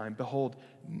favorable time. Behold,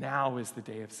 now is the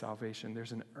day of salvation.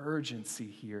 There's an urgency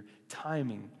here.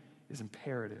 Timing is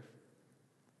imperative.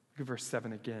 Look at verse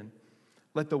 7 again.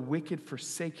 Let the wicked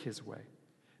forsake his way,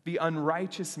 the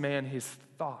unrighteous man his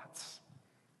thoughts.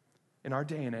 In our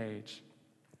day and age,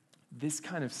 this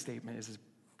kind of statement is a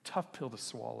tough pill to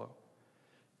swallow.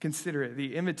 Consider it.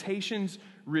 The invitations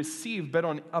received, but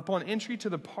upon entry to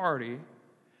the party,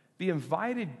 the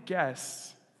invited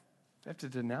guests have to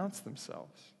denounce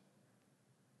themselves.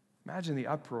 Imagine the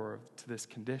uproar to this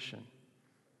condition.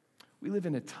 We live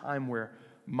in a time where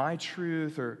my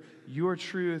truth or your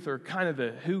truth or kind of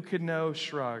the who could know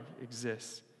shrug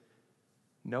exists.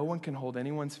 No one can hold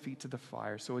anyone's feet to the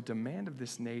fire, so a demand of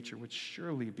this nature would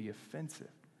surely be offensive.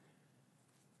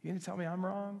 You going to tell me I'm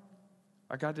wrong?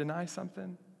 I got to deny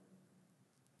something?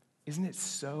 Isn't it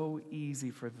so easy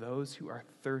for those who are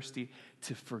thirsty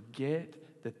to forget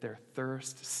that their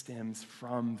thirst stems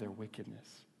from their wickedness?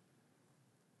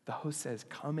 The host says,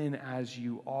 come in as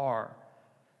you are,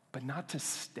 but not to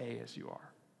stay as you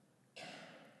are.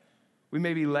 We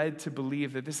may be led to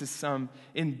believe that this is some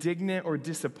indignant or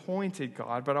disappointed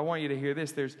God, but I want you to hear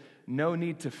this. There's no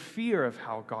need to fear of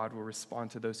how God will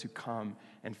respond to those who come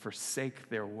and forsake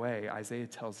their way. Isaiah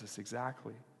tells us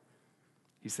exactly.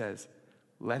 He says,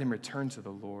 let him return to the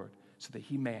Lord so that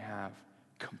he may have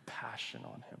compassion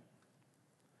on him.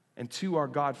 And to our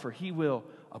God, for he will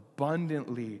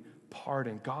abundantly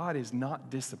pardon. God is not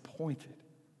disappointed.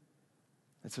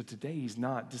 And so today he's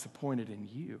not disappointed in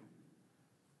you.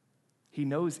 He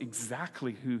knows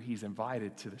exactly who he's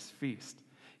invited to this feast.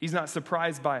 He's not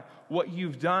surprised by what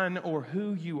you've done or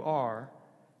who you are.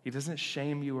 He doesn't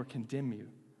shame you or condemn you.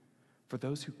 For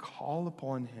those who call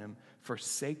upon him,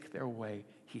 forsake their way,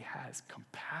 he has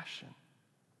compassion.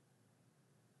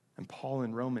 And Paul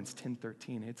in Romans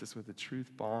 10:13 hits us with the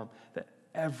truth bomb that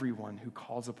everyone who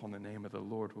calls upon the name of the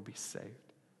Lord will be saved.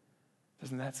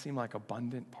 Doesn't that seem like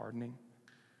abundant pardoning?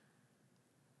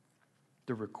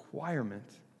 The requirement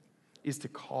is to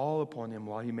call upon him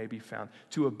while he may be found,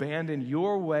 to abandon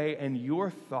your way and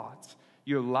your thoughts,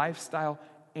 your lifestyle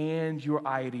and your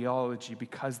ideology,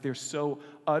 because they're so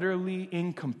utterly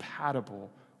incompatible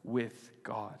with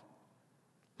God.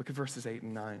 Look at verses 8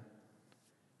 and 9.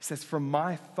 He says, for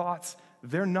my thoughts,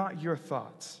 they're not your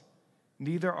thoughts.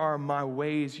 Neither are my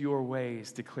ways your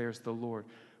ways, declares the Lord.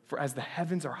 For as the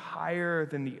heavens are higher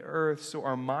than the earth, so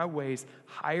are my ways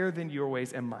higher than your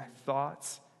ways, and my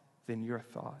thoughts than your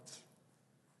thoughts.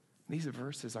 These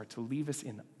verses are to leave us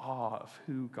in awe of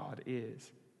who God is.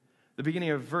 The beginning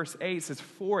of verse 8 says,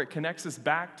 for it connects us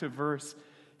back to verse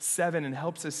 7 and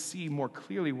helps us see more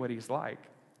clearly what he's like.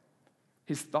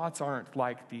 His thoughts aren't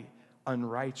like the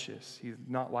unrighteous. He's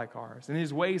not like ours. And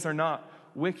his ways are not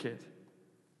wicked.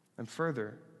 And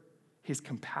further, his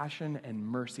compassion and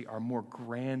mercy are more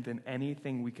grand than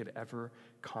anything we could ever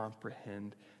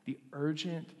comprehend. The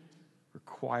urgent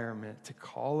requirement to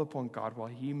call upon God while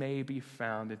he may be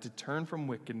found and to turn from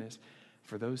wickedness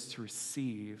for those to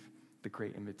receive the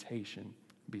great invitation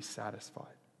and be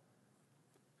satisfied.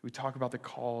 We talk about the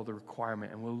call, the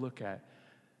requirement, and we'll look at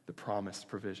the promised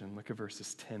provision. Look at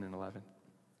verses 10 and 11.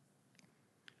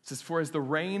 It says, for as the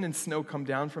rain and snow come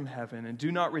down from heaven and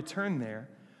do not return there,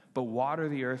 but water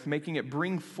the earth, making it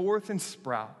bring forth and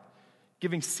sprout,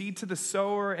 giving seed to the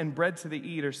sower and bread to the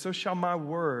eater, so shall my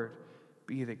word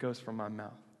be that goes from my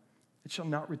mouth. It shall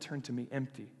not return to me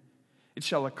empty. It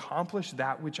shall accomplish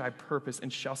that which I purpose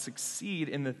and shall succeed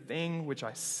in the thing which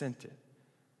I sent it.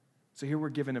 So here we're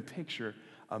given a picture,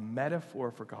 a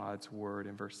metaphor for God's word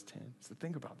in verse 10. So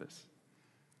think about this.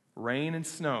 Rain and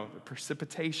snow, the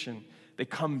precipitation, they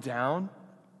come down.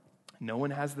 No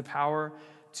one has the power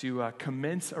to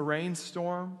commence a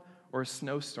rainstorm or a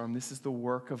snowstorm. This is the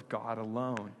work of God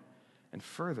alone. And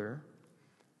further,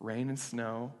 rain and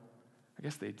snow, I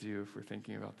guess they do if we're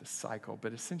thinking about the cycle,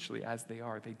 but essentially as they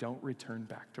are, they don't return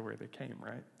back to where they came,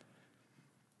 right?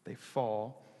 They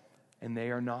fall, and they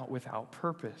are not without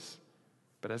purpose.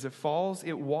 But as it falls,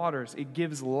 it waters, it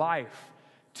gives life,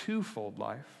 twofold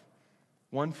life.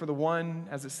 One for the one,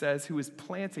 as it says, who is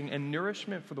planting, and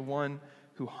nourishment for the one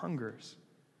who hungers.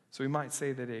 So we might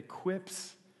say that it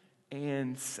equips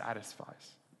and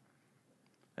satisfies.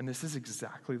 And this is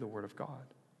exactly the word of God.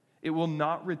 It will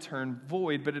not return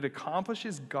void, but it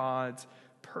accomplishes God's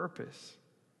purpose.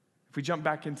 If we jump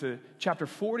back into chapter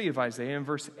 40 of Isaiah, in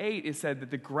verse 8, it said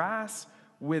that the grass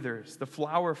withers, the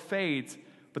flower fades,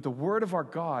 but the word of our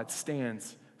God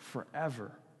stands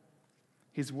forever.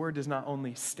 His word does not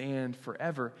only stand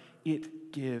forever,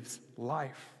 it gives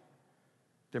life.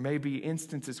 There may be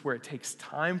instances where it takes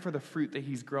time for the fruit that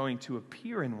he's growing to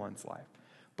appear in one's life,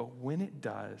 but when it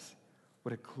does,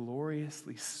 what a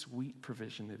gloriously sweet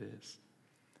provision it is.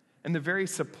 And the very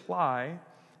supply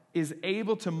is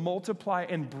able to multiply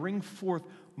and bring forth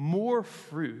more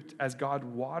fruit as God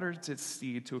waters its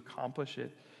seed to accomplish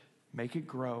it, make it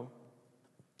grow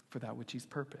for that which he's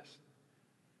purposed.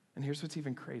 And here's what's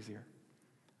even crazier.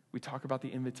 We talk about the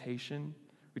invitation.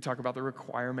 We talk about the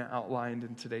requirement outlined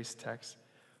in today's text.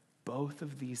 Both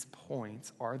of these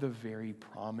points are the very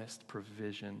promised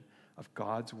provision of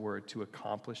God's word to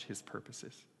accomplish his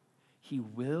purposes. He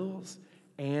wills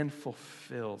and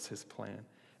fulfills his plan.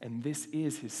 And this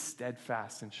is his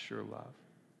steadfast and sure love.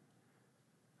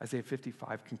 Isaiah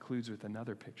 55 concludes with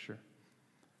another picture.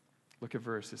 Look at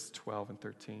verses 12 and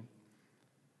 13.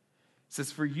 It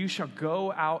says, "For you shall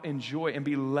go out in joy and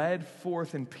be led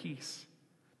forth in peace.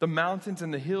 The mountains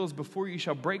and the hills before you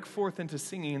shall break forth into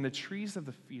singing, and the trees of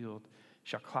the field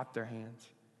shall clap their hands.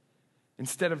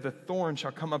 Instead of the thorn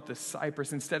shall come up the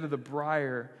cypress, instead of the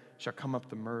briar shall come up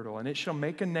the myrtle, and it shall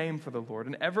make a name for the Lord,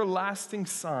 an everlasting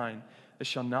sign that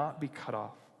shall not be cut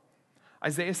off."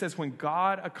 Isaiah says when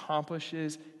God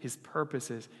accomplishes his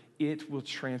purposes, it will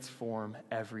transform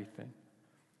everything.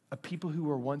 A people who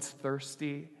were once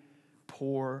thirsty,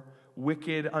 poor,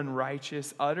 wicked,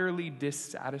 unrighteous, utterly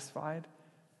dissatisfied,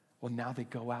 well, now they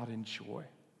go out in joy.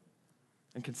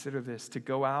 And consider this, to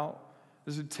go out,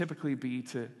 this would typically be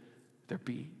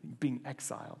being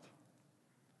exiled.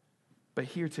 But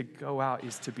here to go out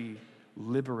is to be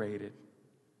liberated.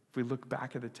 If we look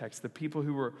back at the text, the people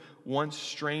who were once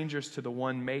strangers to the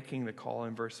one making the call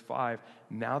in verse 5,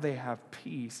 now they have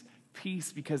peace.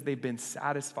 Peace because they've been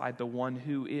satisfied, the one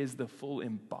who is the full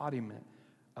embodiment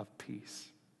of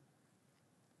peace.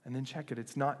 And then check it,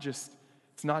 it's not just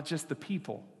the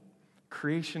people.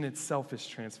 Creation itself is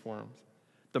transformed.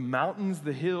 The mountains,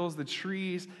 the hills, the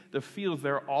trees, the fields,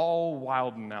 they're all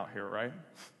wilding out here, right?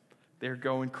 They're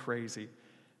going crazy.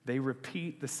 They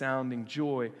repeat the sounding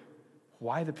joy.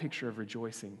 Why the picture of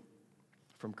rejoicing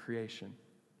from creation?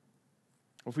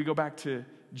 Well, if we go back to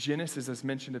Genesis, as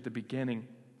mentioned at the beginning,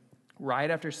 right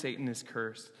after Satan is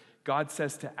cursed, God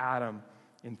says to Adam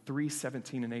in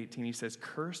 3:17 and 18, he says,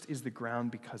 "Cursed is the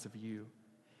ground because of you.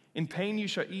 In pain you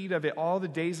shall eat of it all the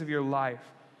days of your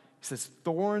life." He says,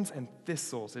 "Thorns and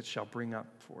thistles it shall bring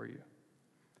up for you,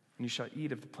 and you shall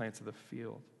eat of the plants of the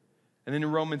field." And then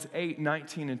in Romans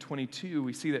 8:19 and 22,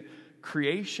 we see that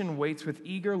creation waits with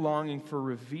eager longing for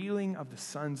revealing of the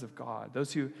sons of God,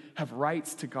 those who have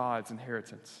rights to God's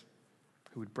inheritance,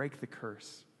 who would break the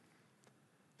curse.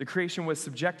 The creation was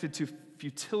subjected to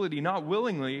futility, not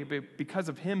willingly, but because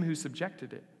of him who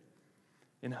subjected it,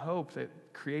 in hope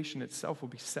that creation itself will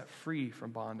be set free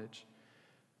from bondage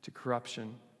to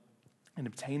corruption and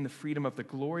obtain the freedom of the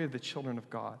glory of the children of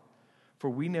God. For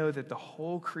we know that the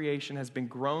whole creation has been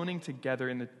groaning together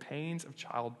in the pains of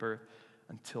childbirth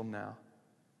until now.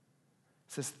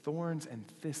 It says thorns and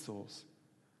thistles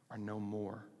are no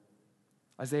more.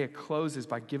 Isaiah closes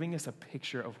by giving us a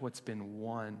picture of what's been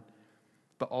won,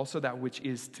 but also that which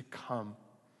is to come.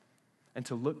 And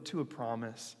to look to a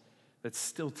promise that's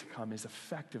still to come is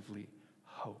effectively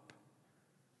hope.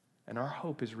 And our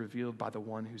hope is revealed by the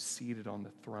one who's seated on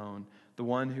the throne, the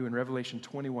one who in Revelation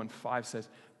 21:5 says,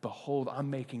 "Behold, I'm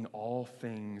making all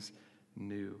things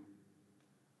new."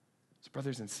 So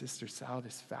brothers and sisters,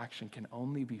 satisfaction can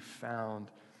only be found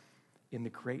in the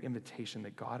great invitation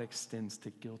that God extends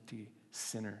to guilty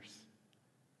sinners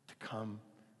to come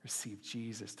receive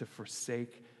Jesus, to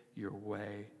forsake your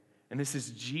way. And this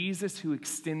is Jesus who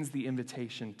extends the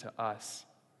invitation to us.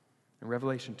 In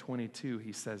Revelation 22,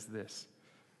 he says this,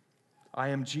 "I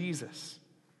am Jesus,"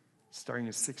 starting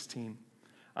at 16.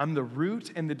 "I'm the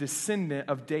root and the descendant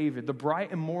of David, the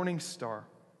bright and morning star."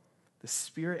 The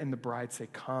Spirit and the bride say,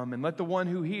 "Come." And let the one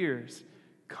who hears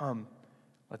come.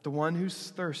 Let the one who's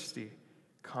thirsty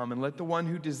come. And let the one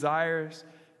who desires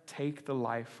take the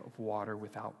life of water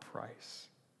without price.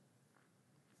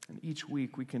 And each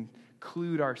week we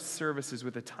conclude our services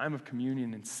with a time of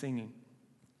communion and singing.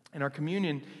 And our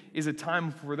communion is a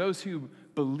time for those who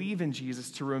believe in Jesus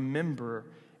to remember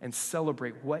and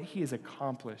celebrate what he has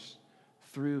accomplished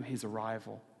through his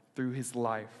arrival, through his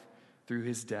life, through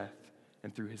his death,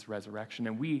 and through his resurrection.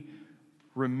 And we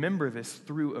remember this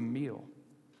through a meal.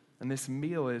 And this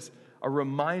meal is a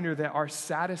reminder that our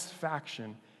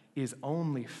satisfaction is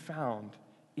only found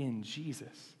in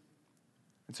Jesus.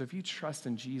 And so if you trust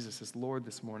in Jesus as Lord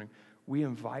this morning, we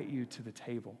invite you to the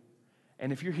table.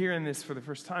 And if you're hearing this for the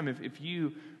first time, if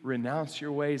you renounce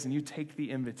your ways and you take the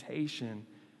invitation,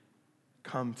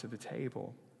 come to the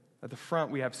table. At the front,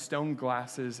 we have stone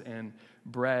glasses and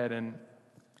bread, and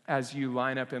as you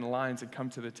line up in lines and come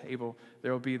to the table,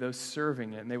 there will be those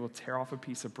serving it, and they will tear off a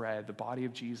piece of bread, the body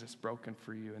of Jesus broken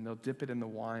for you, and they'll dip it in the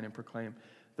wine and proclaim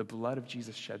the blood of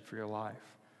Jesus shed for your life.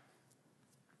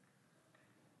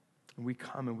 And we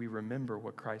come and we remember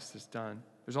what Christ has done.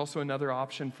 There's also another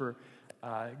option for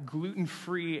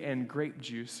gluten-free and grape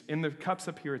juice. In the cups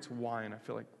up here, it's wine. I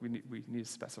feel like we need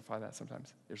to specify that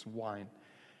sometimes. There's wine.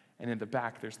 And in the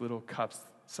back, there's little cups,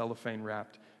 cellophane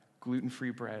wrapped,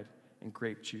 gluten-free bread and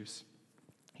grape juice.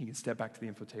 You can step back to the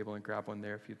info table and grab one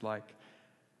there if you'd like,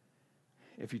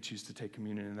 if you choose to take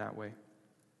communion in that way.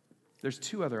 There's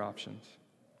two other options.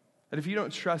 That if you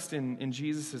don't trust in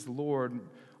Jesus as Lord,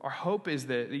 our hope is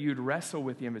that you'd wrestle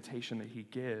with the invitation that he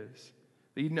gives.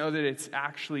 That you'd know that it's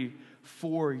actually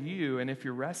for you. And if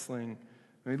you're wrestling,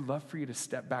 we'd love for you to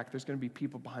step back. There's going to be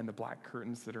people behind the black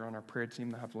curtains that are on our prayer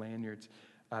team that have lanyards.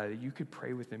 You could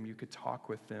pray with them. You could talk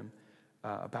with them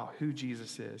about who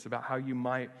Jesus is, about how you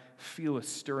might feel a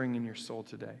stirring in your soul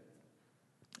today.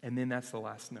 And then that's the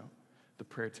last note, the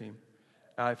prayer team.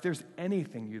 If there's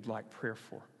anything you'd like prayer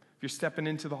for, if you're stepping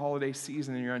into the holiday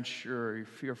season and you're unsure, you're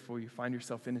fearful, you find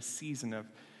yourself in a season of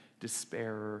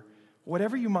despair, or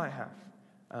whatever you might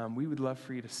have, we would love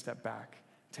for you to step back,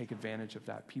 take advantage of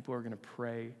that. People are going to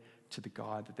pray to the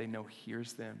God that they know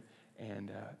hears them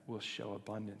and will show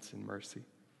abundance and mercy.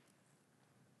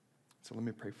 So let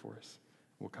me pray for us.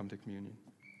 We'll come to communion.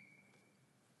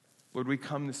 Lord, we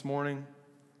come this morning.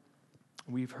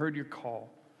 We've heard your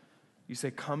call. You say,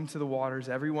 come to the waters,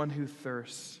 everyone who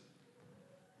thirsts.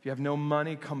 If you have no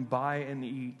money, come buy and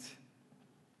eat.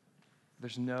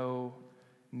 There's no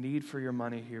need for your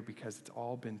money here because it's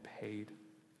all been paid.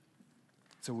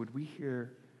 So would we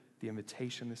hear the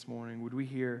invitation this morning? Would we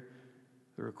hear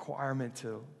the requirement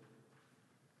to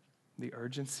the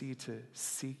urgency to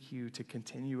seek you, to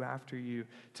continue after you,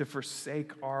 to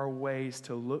forsake our ways,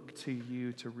 to look to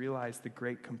you, to realize the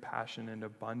great compassion and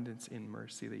abundance in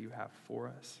mercy that you have for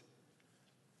us.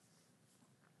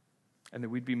 And that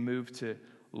we'd be moved to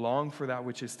long for that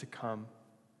which is to come.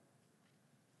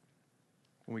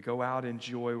 When we go out in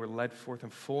joy, we're led forth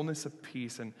in fullness of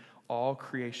peace, and all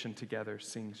creation together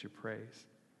sings your praise.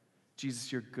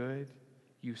 Jesus, you're good.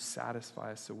 You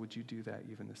satisfy us, so would you do that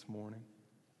even this morning?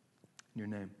 In your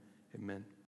name, amen.